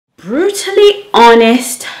brutally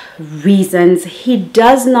honest reasons he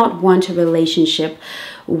does not want a relationship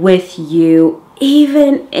with you,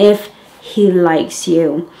 even if he likes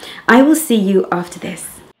you. I will see you after this.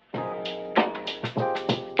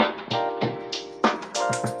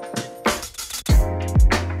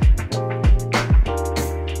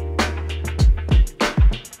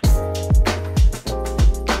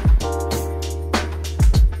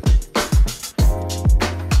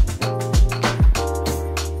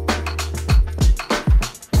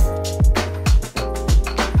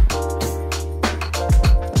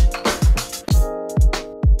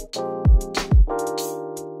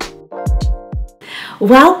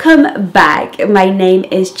 Welcome back. My name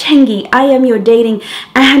is Chengi. I am your dating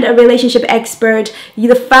and a relationship expert.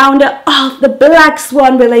 You're the founder of the Black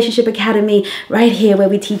Swan Relationship Academy, right here where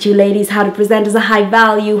we teach you ladies how to present as a high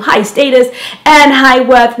value, high status, and high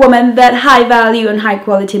worth woman that high value and high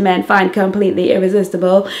quality men find completely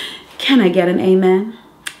irresistible. Can I get an amen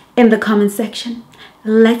in the comment section?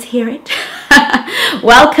 Let's hear it.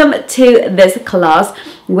 Welcome to this class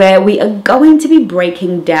where we are going to be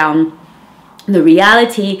breaking down the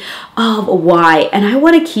reality of why, and I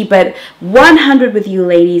want to keep it 100 with you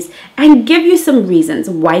ladies and give you some reasons.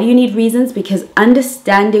 Why do you need reasons? Because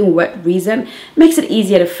understanding what reason makes it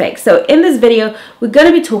easier to fix. So in this video, we're going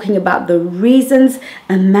to be talking about the reasons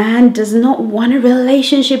a man does not want a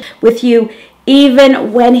relationship with you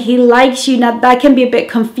even when he likes you. Now that can be a bit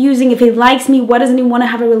confusing. If he likes me, why doesn't he want to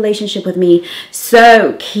have a relationship with me?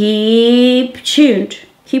 So keep tuned,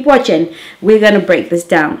 keep watching. We're going to break this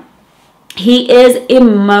down. He is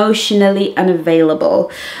emotionally unavailable.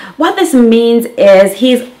 What this means is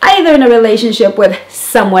he's either in a relationship with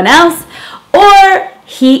someone else, or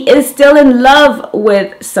he is still in love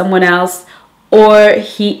with someone else, or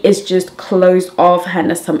he is just closed off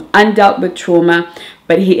and has some undealt with trauma,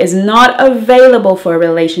 but he is not available for a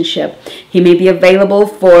relationship. He may be available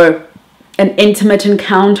for an intimate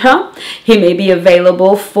encounter. He may be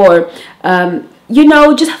available for you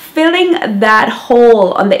know, just filling that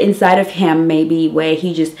hole on the inside of him, maybe where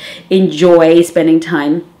he just enjoys spending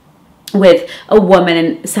time with a woman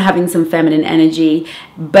and having some feminine energy,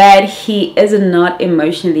 but he is not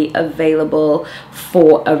emotionally available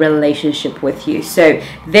for a relationship with you. So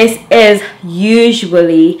this is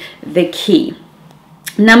usually the key.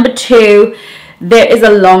 Number two, there is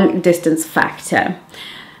a long distance factor.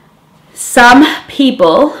 Some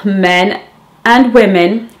people, men and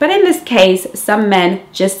women, but in this case, some men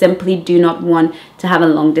just simply do not want to have a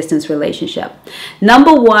long distance relationship.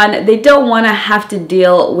 Number one, they don't want to have to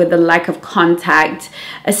deal with the lack of contact,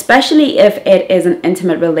 especially if it is an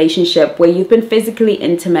intimate relationship where you've been physically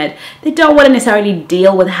intimate. They don't want to necessarily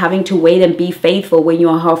deal with having to wait and be faithful when you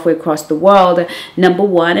are halfway across the world. Number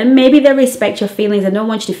one, and maybe they respect your feelings and don't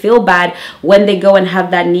want you to feel bad when they go and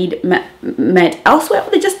have that need met elsewhere.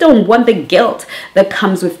 They just don't want the guilt that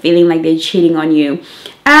comes with feeling like they're cheating on you.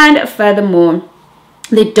 And furthermore,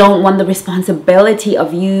 they don't want the responsibility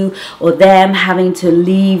of you or them having to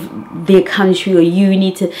leave their country, or you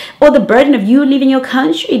need to, or the burden of you leaving your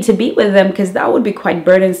country to be with them, because that would be quite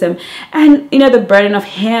burdensome. And you know, the burden of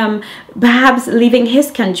him perhaps leaving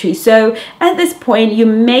his country. So at this point, you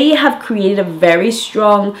may have created a very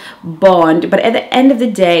strong bond, but at the end of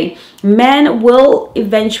the day, men will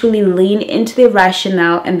eventually lean into their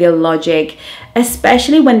rationale and their logic,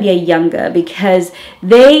 especially when they're younger, because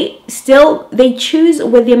they choose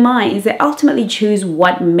with their minds. They ultimately choose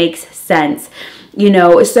what makes sense, you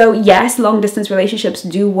know. So yes, long distance relationships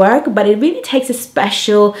do work, but it really takes a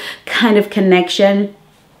special kind of connection,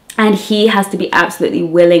 and he has to be absolutely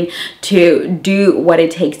willing to do what it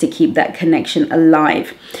takes to keep that connection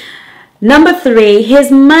alive. Number three,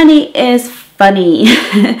 his money is funny.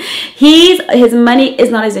 His money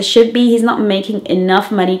is not as it should be. He's not making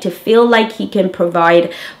enough money to feel like he can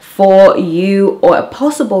provide for you or a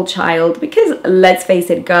possible child, because let's face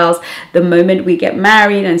it, girls, the moment we get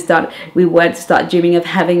married and we want to start dreaming of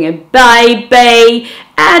having a baby,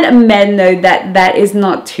 and men know that that is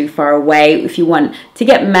not too far away. If you want to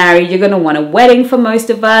get married, you're going to want a wedding. For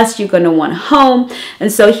most of us, you're going to want a home,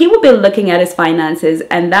 and so he will be looking at his finances,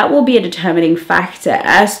 and that will be a determining factor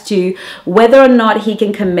as to whether or not he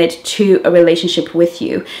can commit to a relationship with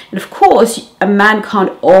you. And of course, a man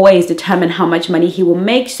can't always determine how much money he will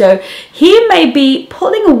make, so he may be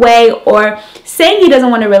pulling away or saying he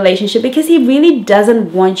doesn't want a relationship because he really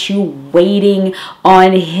doesn't want you waiting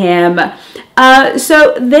on him.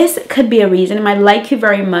 So this could be a reason. He might like you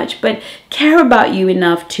very much, but care about you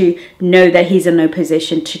enough to know that he's in no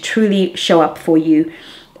position to truly show up for you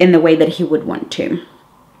in the way that he would want to.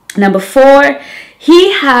 Number four,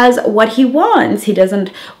 he has what he wants. He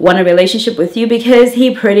doesn't want a relationship with you because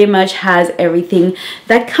he pretty much has everything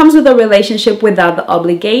that comes with a relationship without the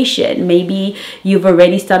obligation. Maybe you've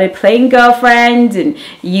already started playing girlfriend and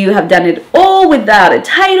you have done it all without a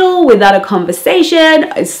title, without a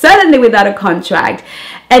conversation, certainly without a contract.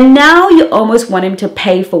 And now you almost want him to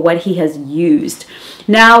pay for what he has used.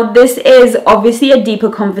 Now, this is obviously a deeper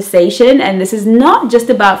conversation, and this is not just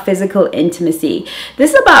about physical intimacy.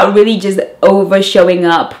 This is about really just over showing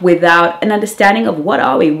up without an understanding of what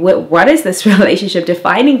are we, what is this relationship,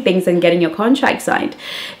 defining things and getting your contract signed.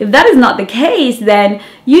 If that is not the case, then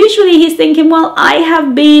usually he's thinking, well, I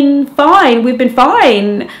have been fine, we've been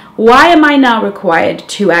fine. Why am I now required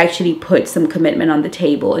to actually put some commitment on the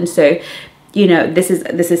table? And so, you know, this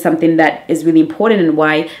is something that is really important, and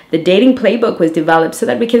why the dating playbook was developed, so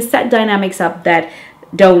that we can set dynamics up that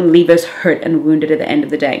don't leave us hurt and wounded at the end of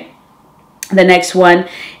the day. The next one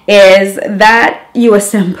is that you are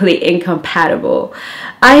simply incompatible.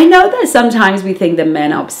 I know that sometimes we think that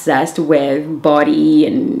men are obsessed with body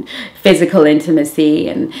and physical intimacy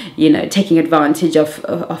and, you know, taking advantage of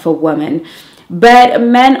a woman. But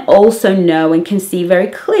men also know and can see very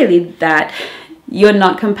clearly that you're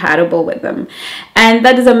not compatible with them. And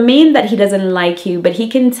that doesn't mean that he doesn't like you, but he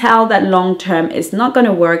can tell that long term it's not going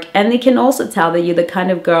to work. And they can also tell that you're the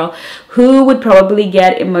kind of girl who would probably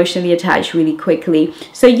get emotionally attached really quickly.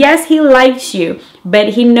 So yes, he likes you, but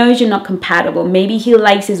he knows you're not compatible. Maybe he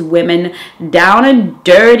likes his women down and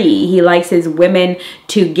dirty. He likes his women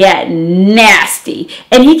to get nasty.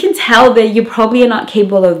 And he can tell that you probably are not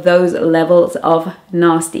capable of those levels of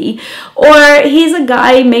nasty. Or he's a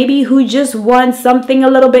guy maybe who just wants something a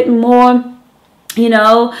little bit more, you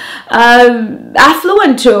know,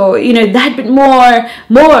 affluent, or, you know, that bit more,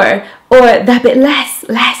 or that bit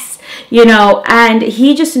less, you know, and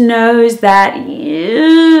he just knows that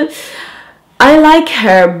I like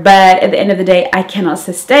her, but at the end of the day, I cannot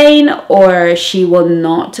sustain, or she will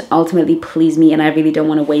not ultimately please me, and I really don't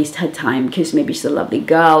want to waste her time because maybe she's a lovely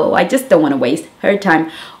girl, or I just don't want to waste her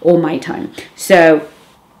time or my time. So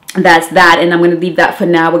that's that, and I'm going to leave that for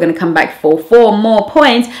now. We're going to come back for 4 more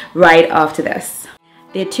points right after this.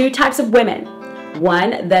 There are 2 types of women.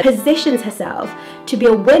 One that positions herself to be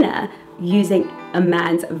a winner using a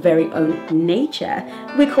man's very own nature.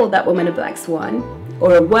 We call that woman a black swan,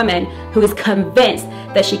 or a woman who is convinced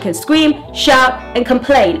that she can scream, shout, and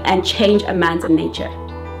complain and change a man's nature.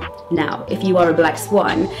 Now, if you are a black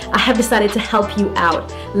swan, I have decided to help you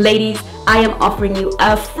out. Ladies, I am offering you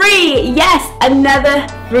a free, yes, another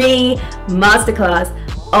free masterclass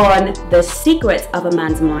on the secrets of a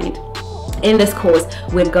man's mind. In this course,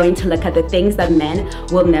 we're going to look at the things that men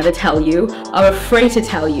will never tell you, are afraid to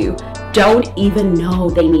tell you, don't even know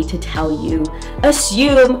they need to tell you,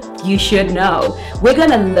 assume you should know. We're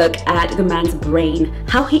gonna look at the man's brain,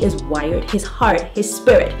 how he is wired, his heart, his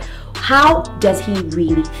spirit. How does he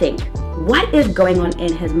really think? What is going on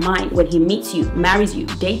in his mind when he meets you, marries you,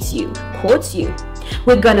 dates you, courts you?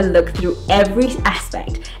 We're gonna look through every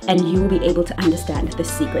aspect, and you will be able to understand the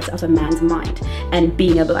secrets of a man's mind. And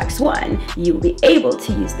being a black swan, you will be able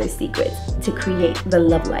to use those secrets to create the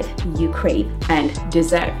love life you crave and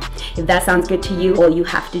deserve. If that sounds good to you, all you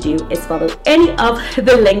have to do is follow any of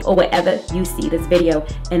the links or wherever you see this video,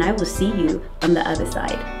 and I will see you on the other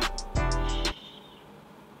side.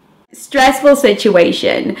 Stressful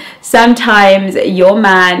situation. Sometimes your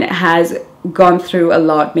man has gone through a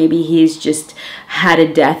lot. Maybe he's just had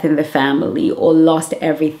a death in the family or lost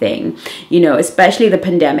everything. You know, especially the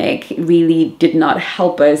pandemic really did not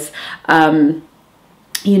help us,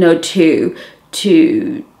 you know, to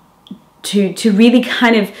really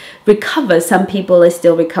kind of recover. Some people are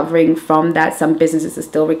still recovering from that. Some businesses are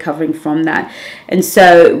still recovering from that. And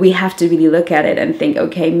so we have to really look at it and think,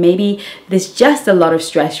 okay, maybe there's just a lot of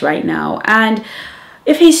stress right now. And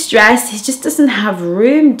if he's stressed, he just doesn't have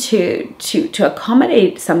room to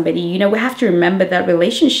accommodate somebody. You know, we have to remember that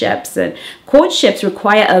relationships and courtships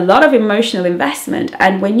require a lot of emotional investment.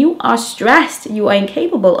 And when you are stressed, you are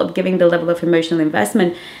incapable of giving the level of emotional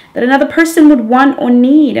investment that another person would want or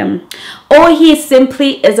need. Or he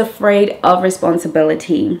simply is afraid of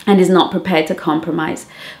responsibility and is not prepared to compromise.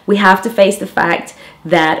 We have to face the fact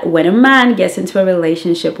that when a man gets into a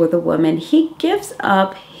relationship with a woman, he gives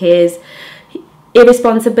up his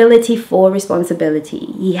irresponsibility for responsibility.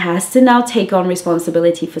 He has to now take on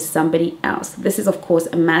responsibility for somebody else. This is, of course,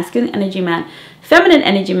 a masculine energy man feminine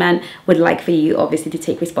energy man would like for you obviously to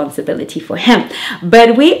take responsibility for him.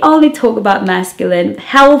 But we only talk about masculine,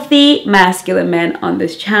 healthy masculine men on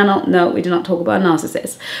this channel. No, we do not talk about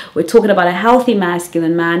narcissists. We're talking about a healthy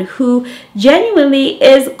masculine man who genuinely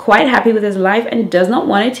is quite happy with his life and does not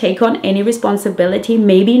want to take on any responsibility.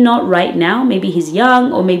 Maybe not right now. Maybe he's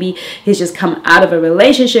young, or maybe he's just come out of a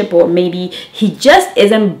relationship, or maybe he just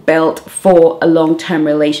isn't built for a long-term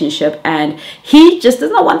relationship and he just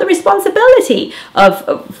does not want the responsibility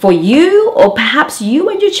for you, or perhaps you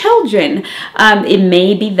and your children. It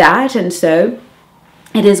may be that, and so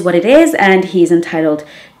it is what it is, and he's entitled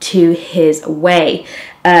to his way.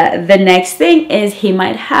 The next thing is he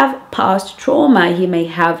might have past trauma. He may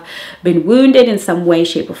have been wounded in some way,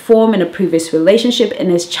 shape, or form in a previous relationship in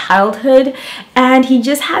his childhood, and he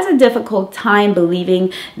just has a difficult time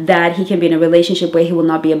believing that he can be in a relationship where he will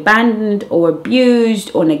not be abandoned or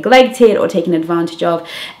abused or neglected or taken advantage of.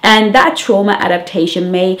 And that trauma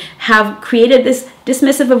adaptation may have created this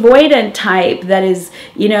dismissive avoidant type that is,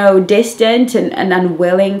 you know, distant and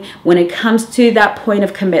unwilling when it comes to that point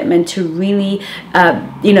of commitment to really,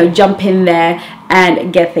 you know, jump in there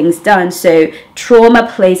and get things done. So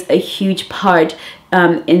trauma plays a huge part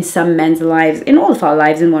in some men's lives, in all of our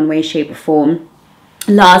lives in one way, shape, or form.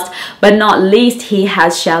 Last but not least, he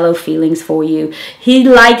has shallow feelings for you. He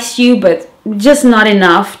likes you, but just not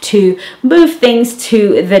enough to move things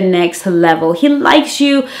to the next level. He likes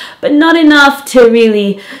you, but not enough to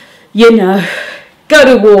really, you know, go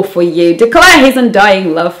to war for you, declare his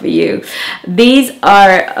undying love for you. These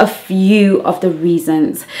are a few of the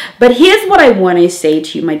reasons. But here's what I want to say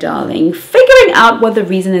to you, my darling. Figuring out what the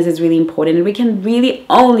reason is really important, and we can really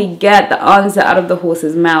only get the answer out of the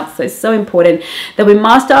horse's mouth. So it's so important that we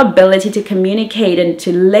master our ability to communicate and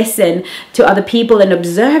to listen to other people and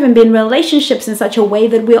observe and be in relationships in such a way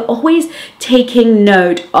that we're always taking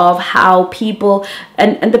note of how people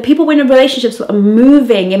and the people we're in relationships are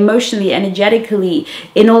moving emotionally, energetically,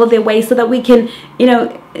 in all of their ways, so that we can, you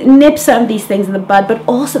know, nip some of these things in the bud, but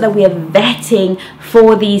also that we are vetting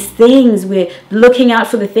for these things. We're looking out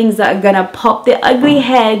for the things that are gonna pop their ugly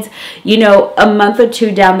heads, you know, a month or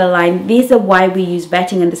two down the line. These are why we use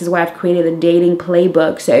vetting, and this is why I've created a dating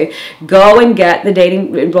playbook. So go and get the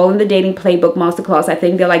enroll in the dating playbook masterclass. I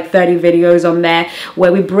think there are like 30 videos on there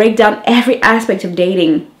where we break down every aspect of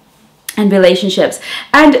dating and relationships.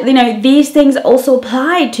 And you know, these things also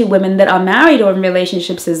apply to women that are married or in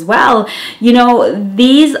relationships as well. You know,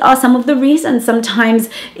 these are some of the reasons. Sometimes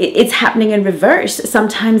it's happening in reverse.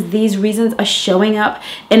 Sometimes these reasons are showing up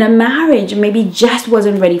in a marriage. Maybe just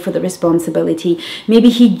wasn't ready for the responsibility. Maybe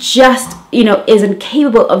he just, you know, isn't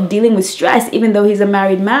capable of dealing with stress, even though he's a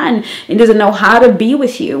married man and doesn't know how to be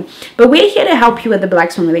with you. But we're here to help you at the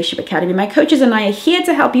Black Swan Relationship Academy. My coaches and I are here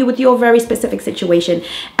to help you with your very specific situation,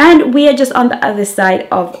 and we are just on the other side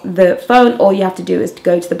of the phone. All you have to do is to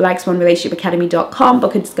go to the blackswanrelationshipacademy.com,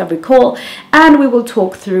 book a discovery call, and we will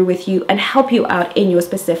talk through with you and help you out in your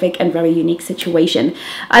specific and very unique situation.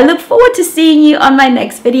 I look forward to seeing you on my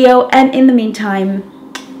next video, and in the meantime,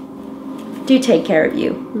 do take care of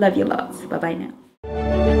you. Love you lots. Bye bye now.